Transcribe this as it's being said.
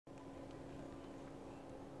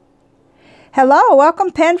Hello,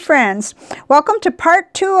 welcome pen friends. Welcome to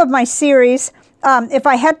part 2 of my series. If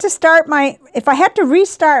I had to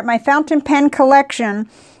restart my fountain pen collection,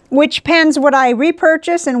 which pens would I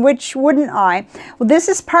repurchase and which wouldn't I? Well, this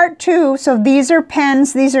is part 2, so these are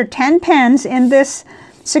pens. These are 10 pens in this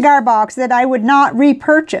cigar box that I would not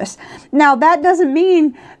repurchase. Now, that doesn't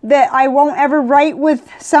mean that I won't ever write with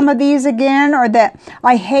some of these again or that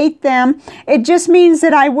I hate them. It just means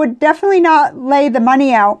that I would definitely not lay the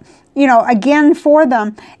money out, again for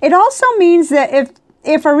them. It also means that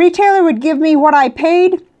if a retailer would give me what I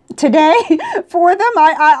paid today for them,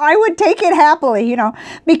 I would take it happily,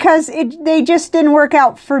 because they just didn't work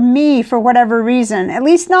out for me for whatever reason, at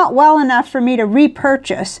least not well enough for me to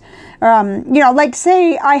repurchase. Like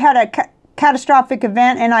say I had a catastrophic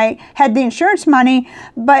event and I had the insurance money,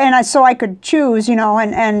 so I could choose,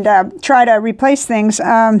 and try to replace things.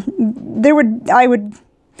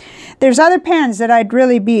 There's other pens that I'd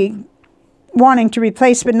really be wanting to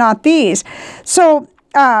replace, but not these. So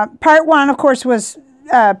part 1, of course, was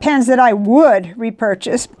pens that I would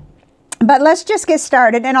repurchase. But let's just get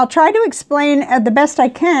started, and I'll try to explain the best I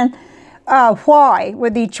can why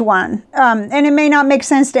with each one. And it may not make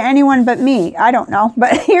sense to anyone but me. I don't know,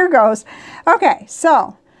 but here goes. Okay,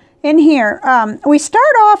 so in here, we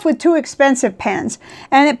start off with 2 expensive pens,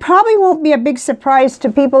 and it probably won't be a big surprise to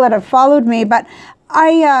people that have followed me, but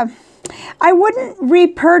I wouldn't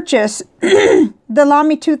repurchase the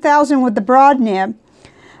Lamy 2000 with the broad nib.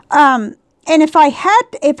 And if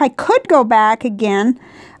I could go back again,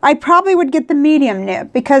 I probably would get the medium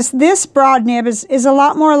nib, because this broad nib is a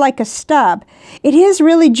lot more like a stub. It is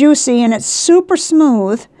really juicy and it's super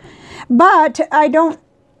smooth, but I don't,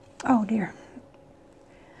 oh dear.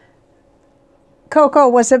 Coco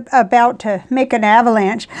was about to make an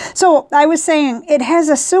avalanche. So I was saying it has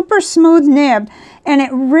a super smooth nib, and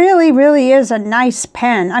it really, really is a nice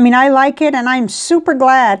pen. I mean, I like it, and I'm super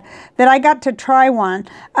glad that I got to try one.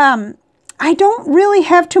 I don't really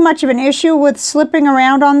have too much of an issue with slipping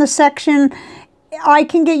around on the section. I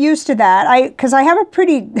can get used to that because I have a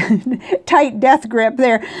pretty tight death grip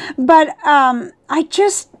there. But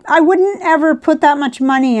I wouldn't ever put that much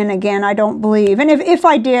money in again, I don't believe. And if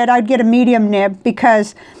I did, I'd get a medium nib,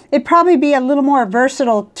 because it'd probably be a little more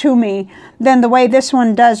versatile to me than the way this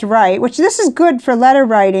one does write, which this is good for letter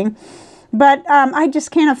writing. But I just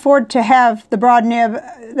can't afford to have the broad nib,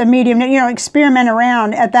 the medium nib, experiment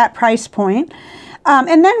around at that price point.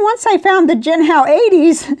 And then once I found the Jinhao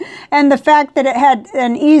 80s and the fact that it had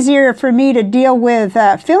an easier for me to deal with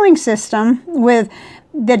filling system, with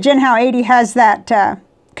the Jinhao 80 has that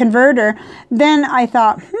converter, then I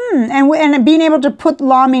thought, and being able to put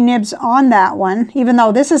Lamy nibs on that one, even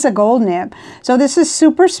though this is a gold nib. So this is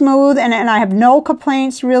super smooth, and I have no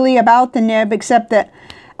complaints really about the nib, except that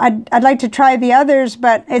I'd like to try the others,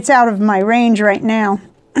 but it's out of my range right now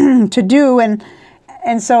to do, and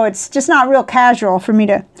so it's just not real casual for me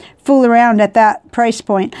to fool around at that price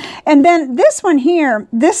point. And then this one here,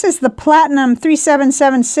 this is the Platinum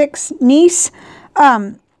 3776 Nice.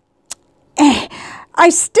 I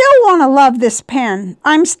still want to love this pen.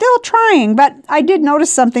 I'm still trying, but I did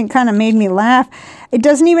notice something kind of made me laugh. It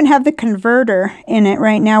doesn't even have the converter in it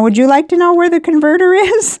right now. Would you like to know where the converter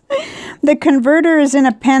is? The converter is in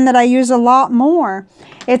a pen that I use a lot more.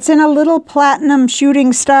 It's in a little Platinum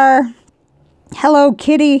Shooting Star Hello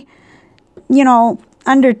Kitty,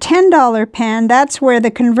 under $10 pen. That's where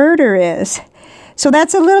the converter is. So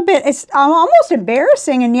that's a little bit, it's almost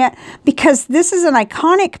embarrassing, and yet, because this is an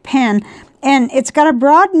iconic pen, and it's got a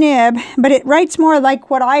broad nib, but it writes more like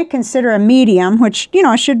what I consider a medium, which,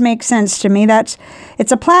 should make sense to me.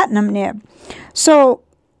 It's a platinum nib. So,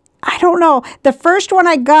 I don't know. The first one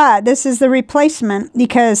I got, this is the replacement,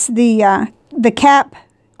 because the cap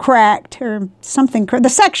cracked or something, the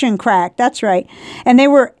section cracked, that's right. And they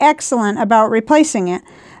were excellent about replacing it.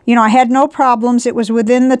 I had no problems. It was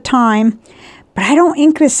within the time. But I don't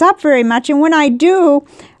ink this up very much, and when I do,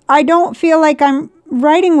 I don't feel like I'm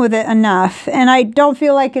writing with it enough, and I don't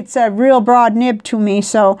feel like it's a real broad nib to me.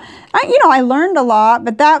 So I learned a lot,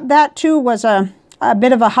 but that too was a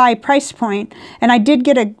bit of a high price point. And I did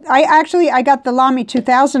get I got the Lamy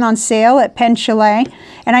 2000 on sale at Pen Chalet,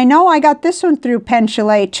 and I know I got this one through Pen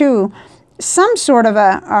Chalet too, some sort of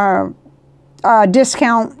a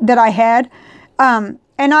discount that I had.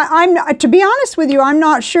 And I'm to be honest with you, I'm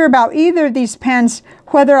not sure about either of these pens,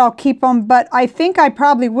 whether I'll keep them, but I think I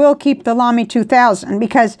probably will keep the Lamy 2000,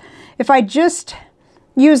 because if I just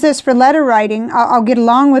use this for letter writing, I'll get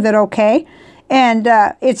along with it okay. And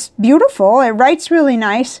it's beautiful. It writes really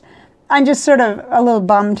nice. I'm just sort of a little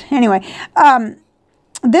bummed. Anyway,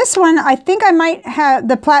 This one, I think I might have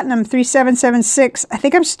the Platinum 3776. I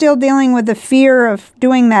think I'm still dealing with the fear of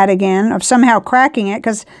doing that again, of somehow cracking it,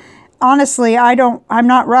 because honestly, I'm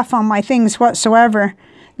not rough on my things whatsoever.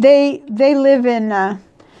 They live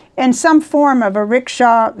in some form of a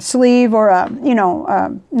rickshaw sleeve or a, you know,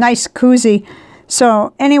 a nice koozie.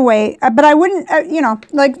 So anyway, but I wouldn't, you know,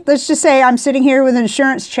 like, let's just say I'm sitting here with an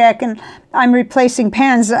insurance check and I'm replacing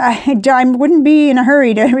pens. I wouldn't be in a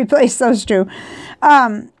hurry to replace those two.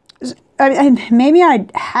 Maybe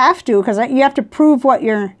I'd have to, because you have to prove what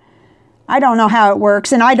you're, I don't know how it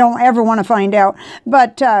works, and I don't ever want to find out.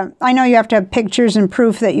 But I know you have to have pictures and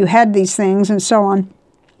proof that you had these things and so on.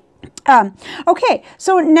 Okay,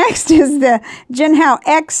 so next is the Jinhao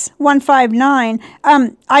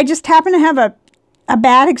X159. I just happen to have a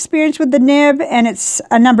bad experience with the nib, and it's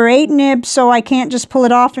a number 8 nib, so I can't just pull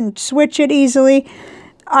it off and switch it easily.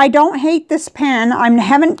 I don't hate this pen. I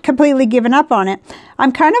haven't completely given up on it.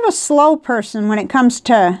 I'm kind of a slow person when it comes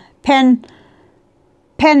to pen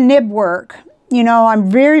nib work. You know, I'm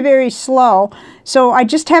very, very slow. So I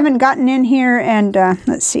just haven't gotten in here and,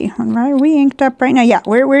 let's see, are we inked up right now? Yeah,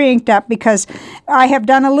 we're inked up because I have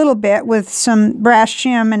done a little bit with some brass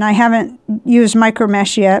shim and I haven't used micro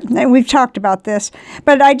mesh yet. We've talked about this,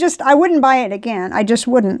 but I wouldn't buy it again. I just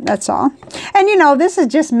wouldn't, that's all. And you know, this is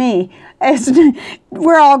just me.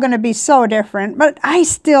 We're all going to be so different, but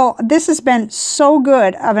this has been so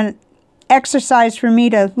good of an exercise for me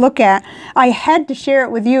to look at. I had to share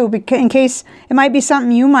it with you because in case it might be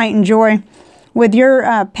something you might enjoy with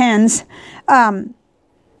your pens.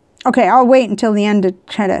 Okay, I'll wait until the end to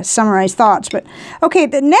try to summarize thoughts. But okay,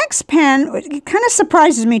 the next pen, it kind of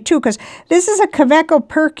surprises me too, because this is a Kaweco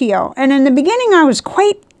Perkio, and in the beginning I was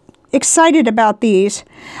quite excited about these.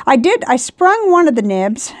 I sprung one of the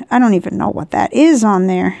nibs. I don't even know what that is on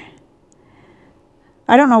there.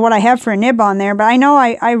 I don't know what I have for a nib on there, but I know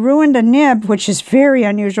I ruined a nib, which is very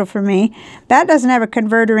unusual for me. That doesn't have a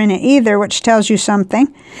converter in it either, which tells you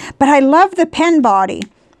something. But I love the pen body.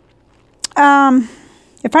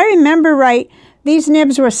 If I remember right, these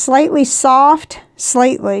nibs were slightly soft,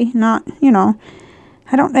 slightly, not, you know,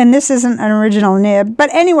 and this isn't an original nib.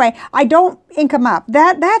 But anyway, I don't ink them up.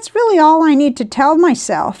 That's really all I need to tell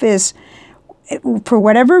myself is, for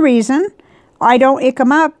whatever reason, I don't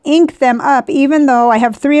ink them up, even though I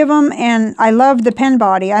have 3 of them, and I love the pen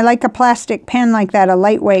body. I like a plastic pen like that, a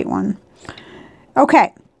lightweight one.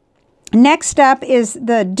 Okay, next up is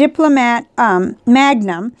the Diplomat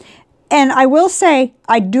Magnum. And I will say,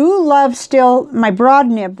 I do love still my broad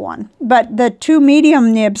nib one, but the 2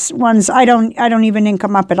 medium nibs ones, I don't even ink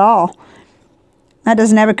them up at all. That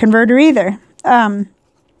doesn't have a converter either. That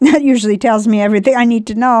usually tells me everything I need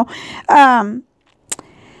to know.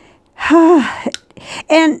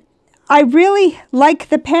 And I really like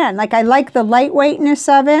the pen. Like, I like the lightweightness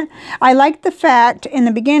of it. I like the fact in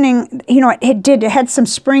the beginning, you know, it had some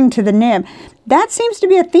spring to the nib. That seems to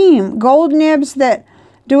be a theme. Gold nibs that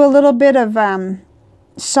do a little bit of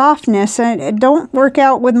softness, and it don't work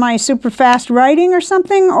out with my super fast writing or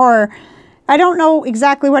something, or I don't know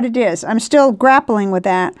exactly what it is. I'm still grappling with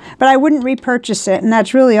that, but I wouldn't repurchase it, and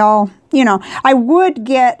that's really all. You know, I would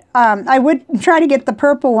try to get the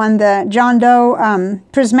purple one, the John Doe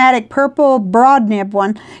prismatic purple broad nib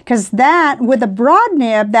one, because that, with a broad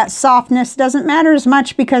nib, that softness doesn't matter as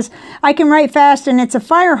much because I can write fast and it's a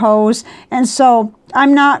fire hose, and so I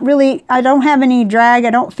don't have any drag, I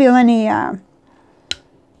don't feel any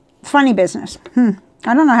funny business.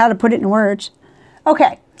 I don't know how to put it in words.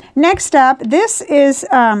 Okay. Next up, this is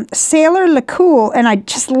Sailor LeCool, and I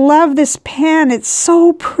just love this pen. It's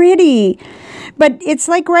so pretty, but it's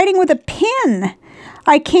like writing with a pen.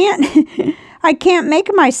 I can't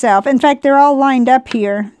make myself. In fact, they're all lined up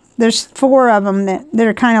here. There's 4 of them that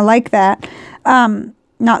are kind of like that.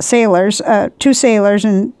 Not sailors, 2 sailors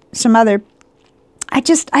and some other.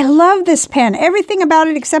 I love this pen. Everything about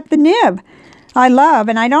it except the nib I love,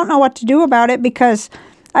 and I don't know what to do about it because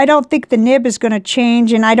I don't think the nib is going to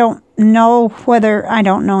change, and I don't know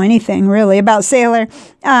anything really about Sailor.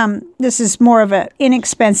 This is more of an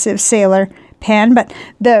inexpensive Sailor pen, but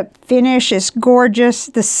the finish is gorgeous.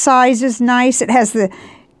 The size is nice. It has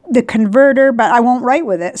the converter, but I won't write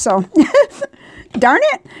with it, so darn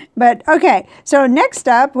it. But okay, so next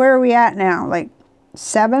up, where are we at now? Like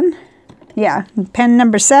 7? Yeah, pen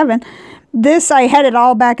number 7. This, I had it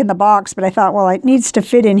all back in the box, but I thought, well, it needs to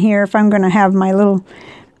fit in here if I'm going to have my little...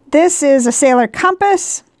 This is a Sailor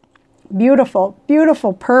Compass. Beautiful,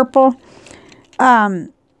 beautiful purple.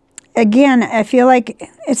 Again, I feel like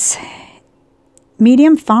it's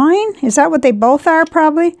medium fine. Is that what they both are,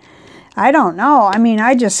 probably? I don't know. I mean,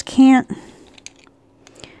 I just can't...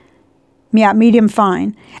 Yeah, medium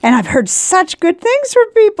fine. And I've heard such good things from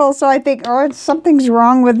people, so I think, oh, something's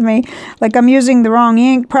wrong with me. Like I'm using the wrong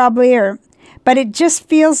ink probably, but it just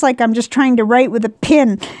feels like I'm just trying to write with a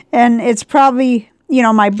pen. And it's probably, you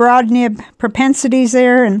know, my broad nib propensities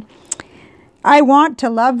there. And I want to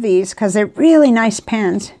love these because they're really nice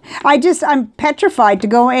pens. I'm petrified to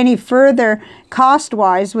go any further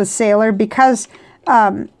cost-wise with Sailor because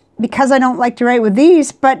I don't like to write with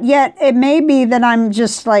these, but yet it may be that I'm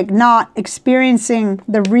just like not experiencing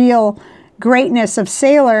the real greatness of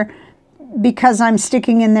Sailor because I'm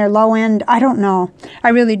sticking in their low end. I don't know. I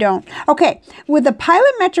really don't. Okay, with the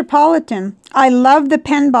Pilot Metropolitan, I love the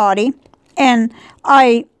pen body, and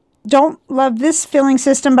I don't love this filling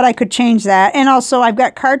system, but I could change that. And also I've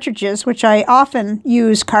got cartridges, which I often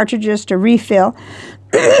use cartridges to refill.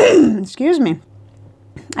 Excuse me.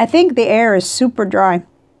 I think the air is super dry.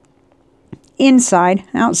 Inside,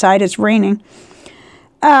 outside it's raining.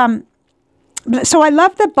 So I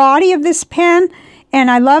love the body of this pen,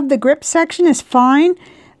 and I love the grip section is fine.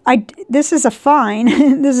 This is a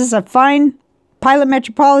fine. This is a fine Pilot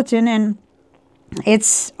Metropolitan, and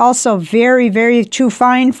it's also very, very too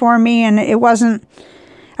fine for me, and it wasn't,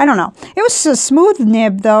 I don't know. It was a smooth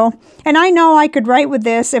nib though, and I know I could write with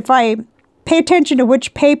this if I pay attention to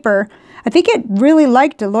which paper. I think it really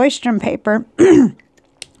liked the Leuchtturm paper.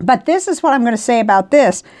 But this is what I'm going to say about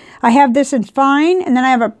this. I have this in fine, and then I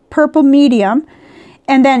have a purple medium.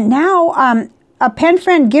 And then now a pen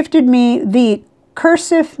friend gifted me the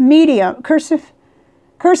cursive medium,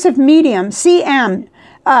 CM,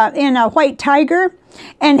 in a white tiger.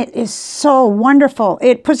 And it is so wonderful.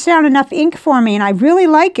 It puts down enough ink for me, and I really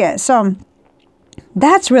like it. So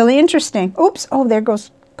that's really interesting. Oops. Oh, there goes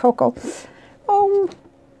Coco.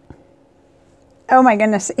 Oh my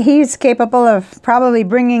goodness, he's capable of probably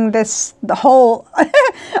bringing the whole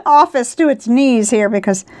office to its knees here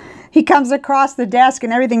because he comes across the desk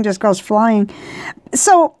and everything just goes flying.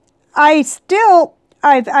 So I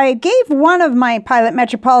gave one of my Pilot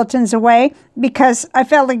Metropolitans away because I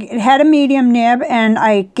felt like it had a medium nib, and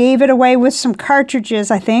I gave it away with some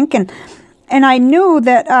cartridges, I think. And I knew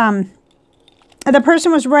that the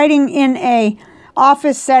person was writing in a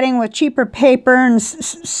office setting with cheaper paper and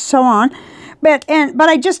so on. But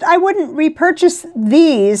I wouldn't repurchase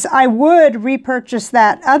these. I would repurchase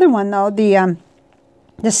that other one though, the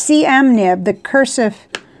CM nib, the cursive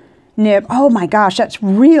nib. Oh my gosh, that's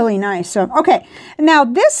really nice. So okay, now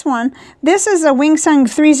this one, this is a Wingsung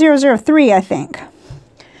 3003, I think.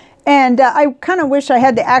 And I kind of wish I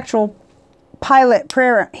had the actual Pilot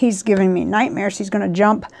Prayer. He's giving me nightmares. He's going to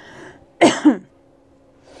jump.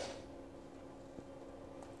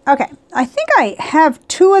 Okay, I think I have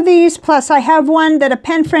two of these, plus I have one that a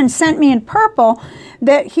pen friend sent me in purple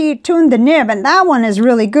that he tuned the nib, and that one is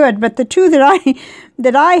really good. But the two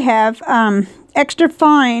that I have, extra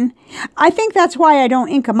fine, I think that's why I don't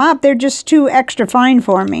ink them up. They're just too extra fine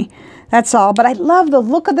for me. That's all. But I love the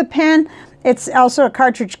look of the pen. It's also a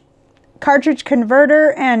cartridge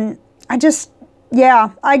converter, and I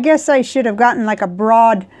guess I should have gotten like a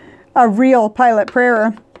real Pilot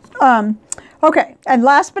Prayer. Okay, and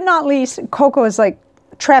last but not least, Coco is like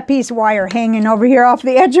trapeze wire hanging over here off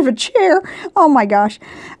the edge of a chair. Oh my gosh.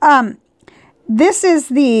 This is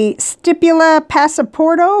the Stipula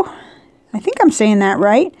Passaporto. I think I'm saying that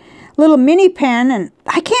right. Little mini pen, and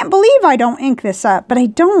I can't believe I don't ink this up, but I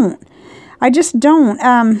don't. I just don't.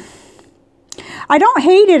 I don't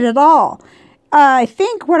hate it at all. I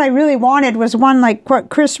think what I really wanted was one like what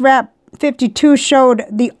Chris Rapp 52 showed,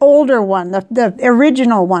 the older one, the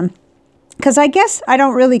original one. Because I guess I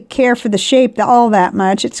don't really care for the shape all that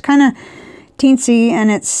much. It's kind of teensy, and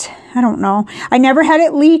it's, I don't know. I never had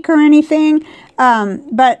it leak or anything, and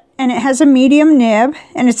it has a medium nib,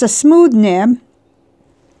 and it's a smooth nib.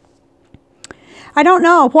 I don't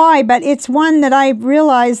know why, but it's one that I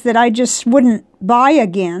realized that I just wouldn't buy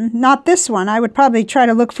again. Not this one. I would probably try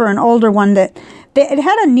to look for an older one that it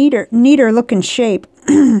had a neater looking shape.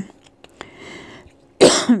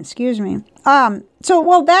 Excuse me.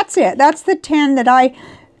 Well, that's it. That's the 10 that I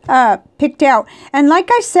picked out. And like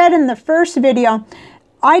I said in the first video,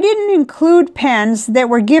 I didn't include pens that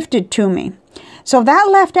were gifted to me. So that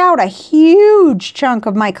left out a huge chunk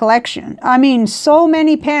of my collection. I mean, so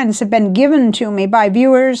many pens have been given to me by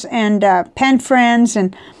viewers and pen friends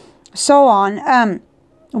and so on.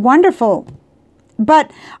 Wonderful.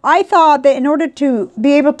 But I thought that in order to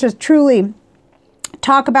be able to truly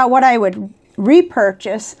talk about what I would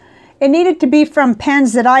repurchase, it needed to be from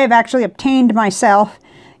pens that I have actually obtained myself,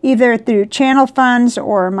 either through channel funds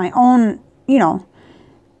or my own, you know,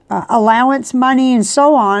 allowance money and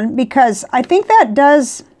so on, because I think that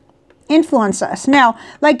does influence us. Now,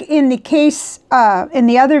 like in the case, in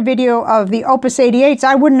the other video of the Opus 88s,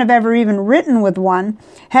 I wouldn't have ever even written with one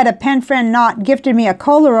had a pen friend not gifted me a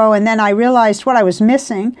Coloro and then I realized what I was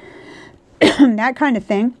missing, that kind of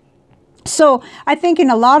thing. So I think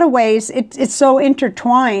in a lot of ways, it's so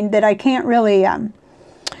intertwined that I can't really,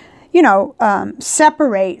 you know,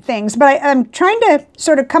 separate things. But I'm trying to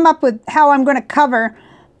sort of come up with how I'm going to cover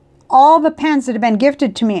all the pens that have been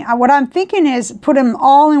gifted to me. What I'm thinking is put them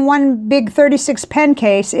all in one big 36 pen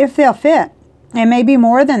case, if they'll fit. And maybe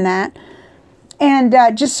more than that. And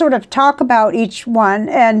just sort of talk about each one.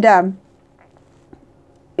 And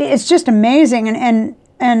it's just amazing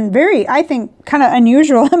and very, I think, kind of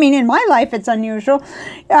unusual. I mean, in my life, it's unusual.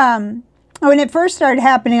 When it first started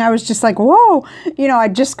happening, I was just like, whoa, you know, I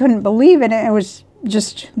just couldn't believe it. It was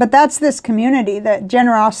just, but that's this community, the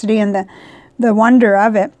generosity and the wonder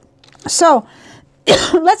of it. So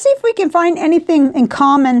let's see if we can find anything in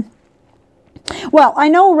common. Well, I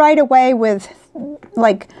know right away with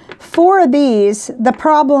like 4 of these, the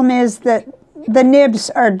problem is that the nibs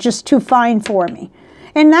are just too fine for me.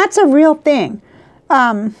 And that's a real thing.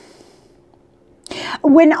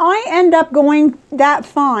 When I end up going that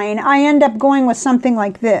fine, I end up going with something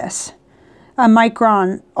like this, a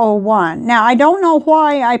Micron 01. Now, I don't know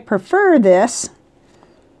why I prefer this,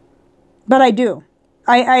 but I do.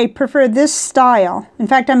 I prefer this style. In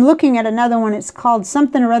fact, I'm looking at another one. It's called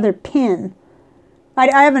something or other pin.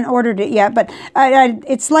 I haven't ordered it yet, but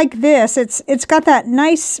it's like this. It's got that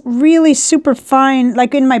nice, really super fine,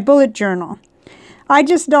 like in my bullet journal. I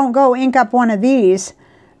just don't go ink up one of these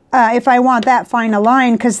if I want that fine a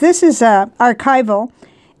line, because this is archival,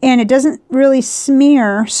 and it doesn't really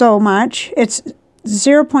smear so much. It's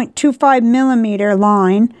 0.25 millimeter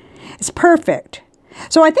line. It's perfect.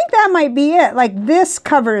 So I think that might be it. Like this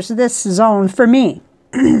covers this zone for me.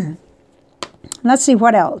 Let's see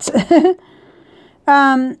what else.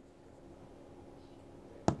 Like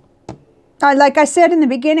I said in the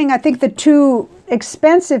beginning, I think the 2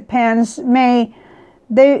 expensive pens that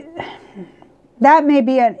may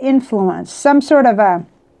be an influence, some sort of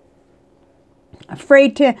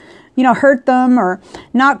afraid to, you know, hurt them or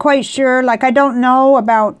not quite sure. Like I don't know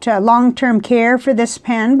about long-term care for this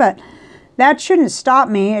pen, but that shouldn't stop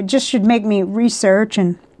me. It just should make me research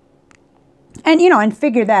and you know, and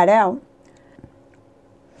figure that out.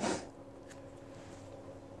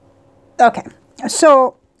 Okay,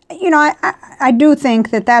 so, you know, I do think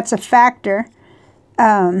that that's a factor.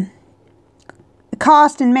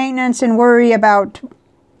 Cost and maintenance and worry about,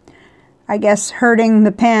 I guess, hurting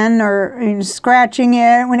the pen or scratching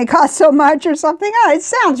it when it costs so much or something. Oh, it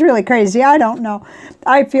sounds really crazy. I don't know.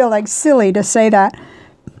 I feel like silly to say that.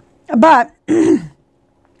 But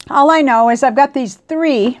all I know is I've got these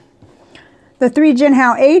 3, the 3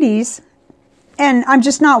 Jinhao 80s, and I'm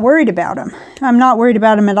just not worried about them. I'm not worried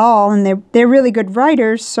about them at all, and they're really good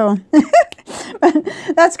writers, so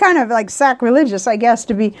that's kind of like sacrilegious, I guess,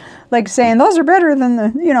 to be like saying those are better than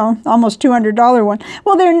the, you know, almost $200 one.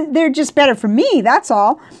 Well, they're just better for me, that's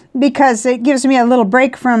all, because it gives me a little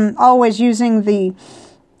break from always using the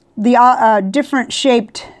different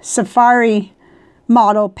shaped Safari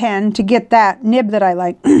model pen to get that nib that I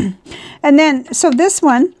like. And then, so this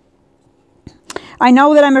one, I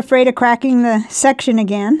know that I'm afraid of cracking the section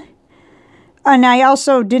again. And I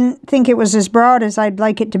also didn't think it was as broad as I'd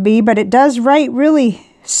like it to be, but it does write really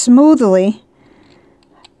smoothly.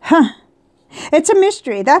 Huh. It's a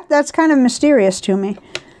mystery. That's kind of mysterious to me.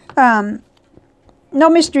 No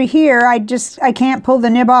mystery here. I can't pull the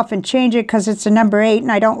nib off and change it because it's a number 8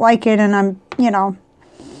 and I don't like it, and I'm, you know,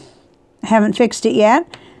 haven't fixed it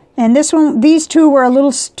yet. And this one, these 2 were a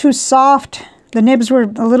little too soft. The nibs were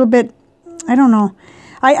a little bit, I don't know.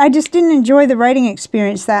 I just didn't enjoy the writing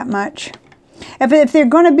experience that much. If they're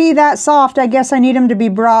going to be that soft, I guess I need them to be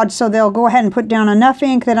broad, so they'll go ahead and put down enough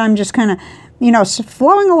ink that I'm just kind of, you know,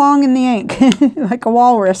 flowing along in the ink like a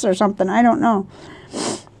walrus or something. I don't know.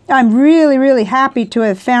 I'm really, really happy to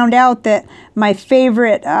have found out that my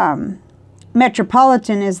favorite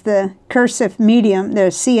Metropolitan is the cursive medium,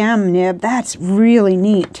 the CM nib. That's really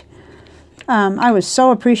neat. I was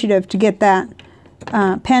so appreciative to get that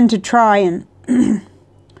pen to try. And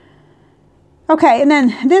okay, and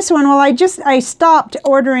then this one, well, I stopped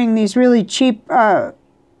ordering these really cheap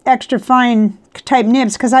extra fine type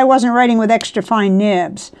nibs because I wasn't writing with extra fine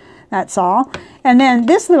nibs. That's all. And then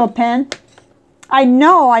this little pen, I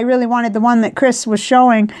know I really wanted the one that Chris was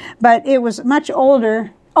showing, but it was much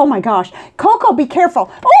older. Oh my gosh. Coco, be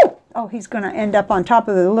careful. Oh! Oh, he's going to end up on top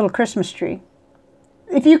of the little Christmas tree.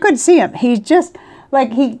 If you could see him, he's just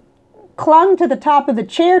like, he clung to the top of the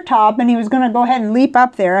chair top, and he was going to go ahead and leap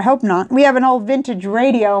up there. I hope not. We have an old vintage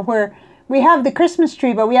radio where we have the Christmas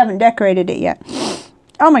tree, but we haven't decorated it yet.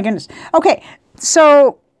 Oh my goodness. Okay,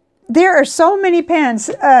 so there are so many pens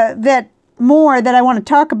that I want to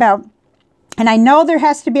talk about. And I know there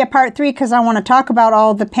has to be a part 3 because I want to talk about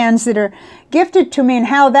all the pens that are gifted to me and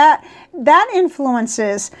how that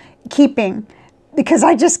influences keeping. Because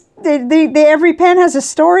I just, every pen has a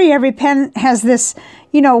story. Every pen has this,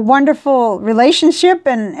 you know, wonderful relationship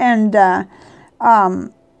and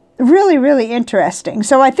really, really interesting.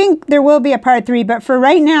 So I think there will be a part 3, but for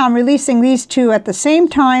right now, I'm releasing these 2 at the same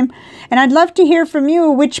time. And I'd love to hear from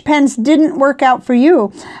you which pens didn't work out for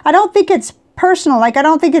you. I don't think it's personal. Like, I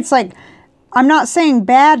don't think it's like, I'm not saying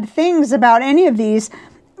bad things about any of these,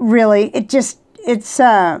 really.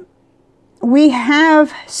 We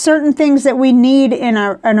have certain things that we need in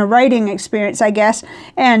a writing experience, I guess.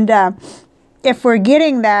 And if we're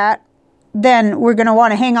getting that, then we're going to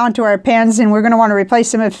want to hang on to our pens and we're going to want to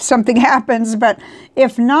replace them if something happens. But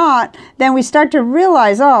if not, then we start to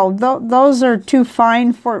realize, oh, those are too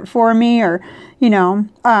fine for me, or, you know,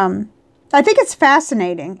 I think it's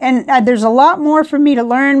fascinating. And there's a lot more for me to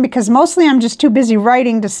learn because mostly I'm just too busy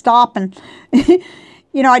writing to stop. And,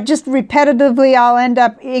 you know, I just repetitively, I'll end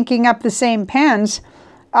up inking up the same pens.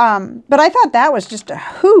 But I thought that was just a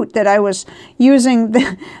hoot that I was using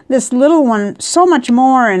this little one so much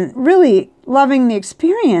more and really loving the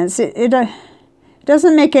experience. It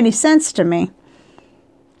doesn't make any sense to me.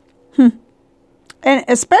 And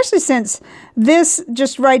especially since this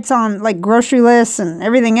just writes on like grocery lists and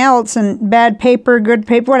everything else and bad paper, good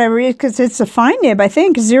paper, whatever it is, because it's a fine nib, I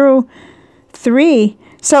think, 03.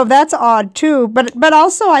 So that's odd too. But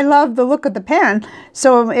also I love the look of the pen.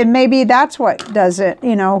 So maybe that's what does it,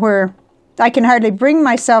 you know, where I can hardly bring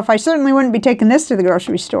myself. I certainly wouldn't be taking this to the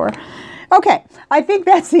grocery store. Okay, I think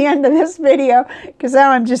that's the end of this video because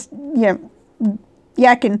now I'm just, you know,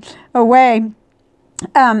 yakking away.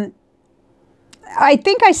 I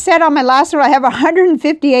think I said on my last one I have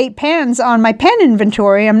 158 pens on my pen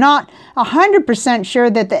inventory. I'm not 100% sure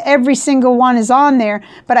that every single one is on there,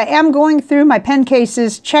 but I am going through my pen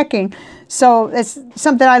cases checking. So it's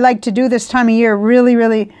something I like to do this time of year, really,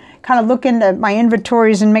 really kind of look into my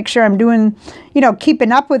inventories and make sure I'm doing, you know,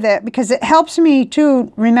 keeping up with it, because it helps me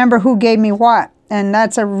to remember who gave me what. And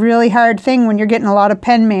that's a really hard thing when you're getting a lot of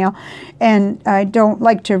pen mail, and I don't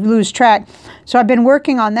like to lose track. So I've been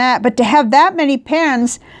working on that. But to have that many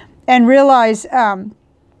pens and realize, yeah,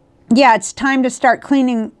 it's time to start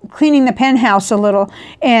cleaning the pen house a little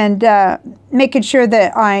and making sure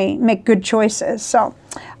that I make good choices. So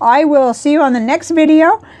I will see you on the next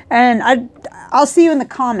video, and I'll see you in the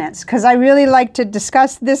comments because I really like to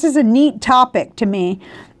discuss. This is a neat topic to me.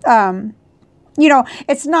 You know,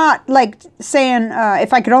 it's not like saying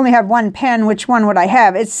if I could only have one pen, which one would I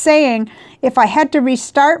have? It's saying if I had to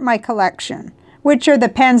restart my collection, which are the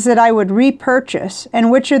pens that I would repurchase and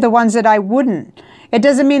which are the ones that I wouldn't. It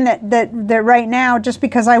doesn't mean that right now, just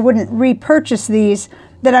because I wouldn't repurchase these,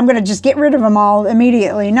 that I'm going to just get rid of them all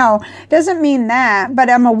immediately. No, it doesn't mean that, but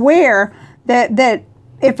I'm aware that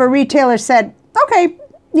if a retailer said, okay,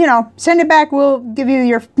 you know, send it back, we'll give you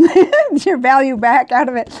your your value back out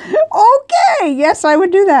of it. Okay, yes, I would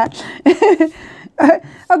do that.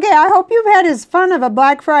 Okay, I hope you've had as fun of a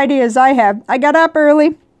Black Friday as I have. I got up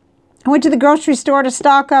early. I went to the grocery store to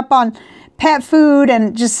stock up on pet food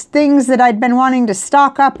and just things that I'd been wanting to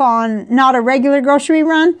stock up on, not a regular grocery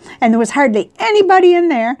run, and there was hardly anybody in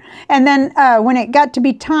there. And then when it got to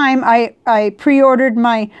be time, I pre-ordered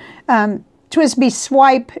my TWSBI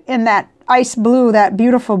Swipe in that ice blue, that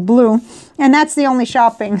beautiful blue, and that's the only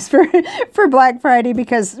shopping for Black Friday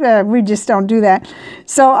because we just don't do that.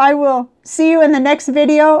 So I will see you in the next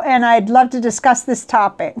video, and I'd love to discuss this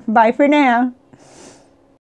topic. Bye for now.